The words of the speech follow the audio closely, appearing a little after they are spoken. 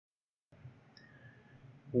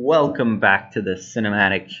Welcome back to the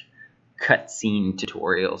cinematic cutscene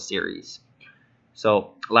tutorial series.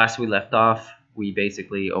 So last we left off, we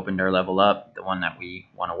basically opened our level up, the one that we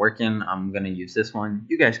want to work in. I'm going to use this one.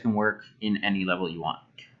 You guys can work in any level you want.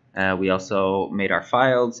 We also made our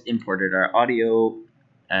files, imported our audio,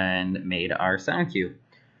 and made our sound cue.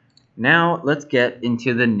 Now let's get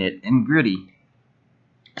into the nit and gritty.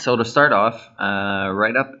 So to start off,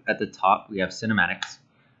 right up at the top we have cinematics.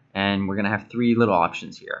 And we're going to have three little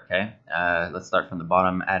options here, okay? Let's start from the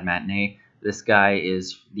bottom, add matinee. This guy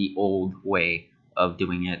is the old way of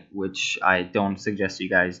doing it, which I don't suggest you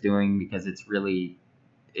guys doing because it's really,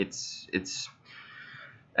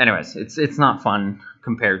 anyways, it's not fun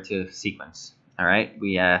compared to sequence, all right?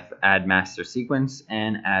 We have add master sequence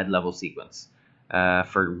and add level sequence.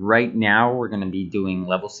 For right now, we're going to be doing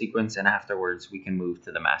level sequence, and afterwards we can move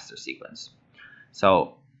to the master sequence.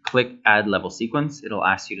 So click add level sequence. It'll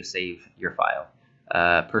ask you to save your file.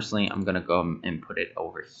 Personally, I'm gonna go and put it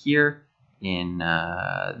over here in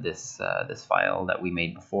this file that we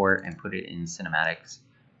made before and put it in cinematics.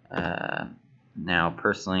 Now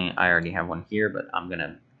personally, I already have one here, but I'm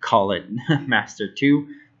gonna call it master 2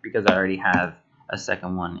 because I already have a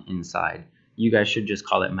second one inside. You guys should just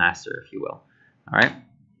call it master, if you will. All right,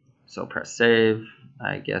 so press save.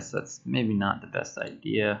 I guess that's maybe not the best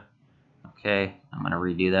idea. Okay, I'm gonna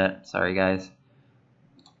redo that. Sorry guys.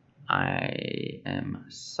 I am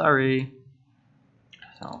sorry.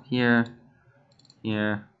 So here,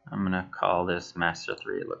 I'm gonna call this master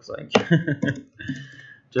 3, it looks like.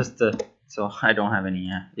 Just so I don't have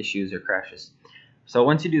any issues or crashes. So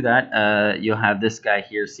once you do that, you'll have this guy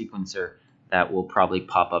here, sequencer, that will probably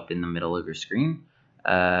pop up in the middle of your screen.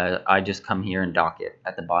 I just come here and dock it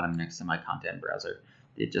at the bottom next to my content browser.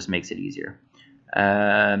 It just makes it easier.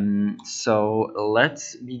 So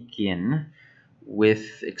let's begin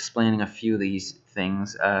with explaining a few of these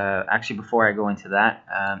things. Actually, before I go into that,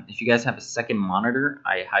 if you guys have a second monitor,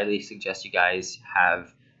 I highly suggest you guys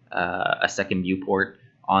have a second viewport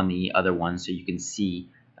on the other one so you can see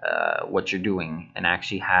what you're doing and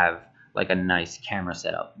actually have like a nice camera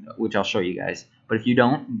setup, which I'll show you guys. But if you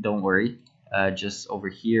don't worry. Just over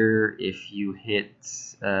here, if you hit,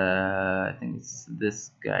 I think it's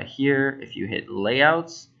this guy here, if you hit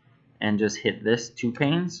layouts and just hit this 2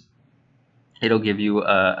 panes, it'll give you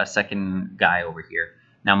a second guy over here.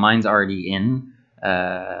 Now mine's already in.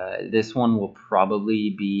 This one will probably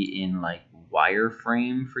be in like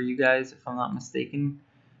wireframe for you guys, if I'm not mistaken.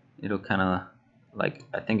 It'll kind of like,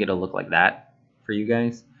 I think it'll look like that for you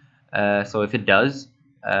guys. So if it does,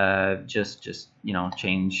 just you know,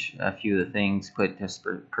 change a few of the things, put this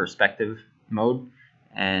perspective mode,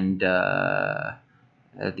 and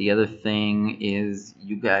the other thing is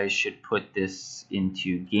you guys should put this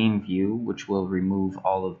into game view, which will remove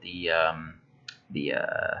all of the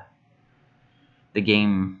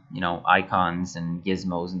game, you know, icons and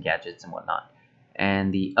gizmos and gadgets and whatnot.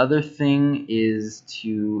 And the other thing is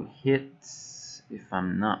to hit, if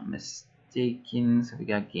I'm not mistaken, so we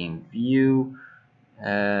got game view.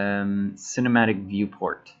 Cinematic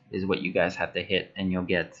viewport is what you guys have to hit, and you'll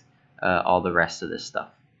get all the rest of this stuff.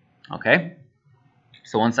 Okay,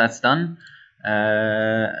 so once that's done,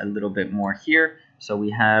 a little bit more here. So we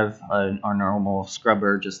have our normal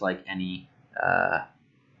scrubber, just like any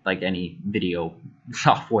video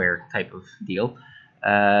software type of deal.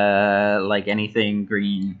 Like anything,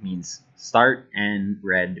 green means start and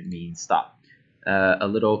red means stop. A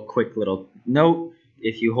quick little note.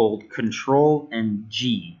 If you hold Control and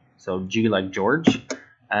G, so G like George,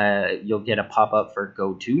 you'll get a pop-up for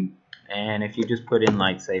go to. And if you just put in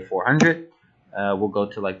like say 400, we'll go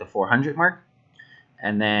to like the 400 mark.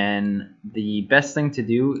 And then the best thing to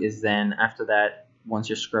do is then after that, once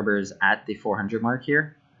your scrubber is at the 400 mark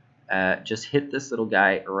here, just hit this little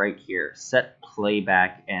guy right here, set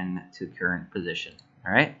playback and to current position.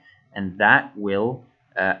 All right, and that will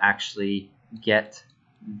actually get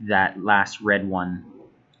that last red one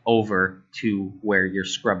over to where your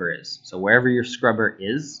scrubber is. So wherever your scrubber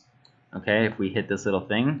is, okay, if we hit this little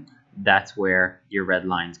thing, that's where your red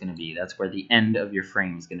line is going to be. That's where the end of your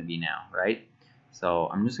frame is going to be now, right? So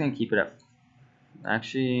I'm just going to keep it at,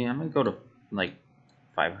 actually, I'm going to go to like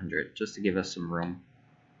 500 just to give us some room.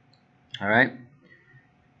 All right.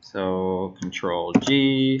 So Control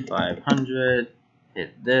G, 500,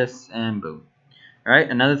 hit this, and boom. All right,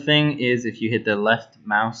 another thing is if you hit the left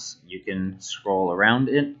mouse, you can scroll around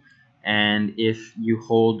it. And if you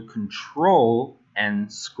hold Control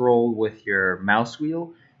and scroll with your mouse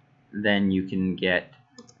wheel, then you can get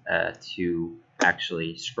to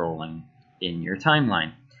actually scrolling in your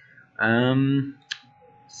timeline.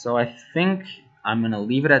 So I think I'm going to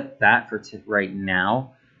leave it at that for right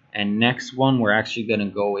now. And next one, we're actually going to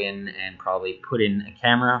go in and probably put in a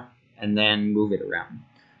camera and then move it around.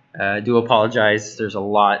 I do apologize. There's a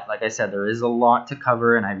lot, like I said, there is a lot to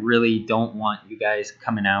cover, and I really don't want you guys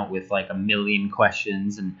coming out with like a million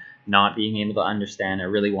questions and not being able to understand. I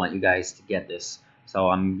really want you guys to get this. So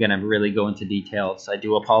I'm going to really go into details. I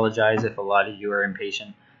do apologize if a lot of you are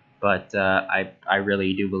impatient, but I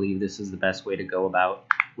really do believe this is the best way to go about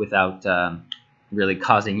without really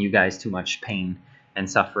causing you guys too much pain and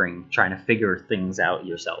suffering trying to figure things out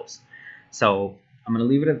yourselves. So I'm going to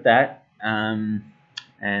leave it at that.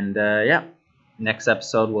 Yeah, next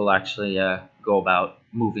episode we'll actually go about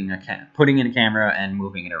putting in a camera and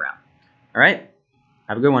moving it around. All right,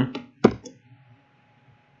 have a good one.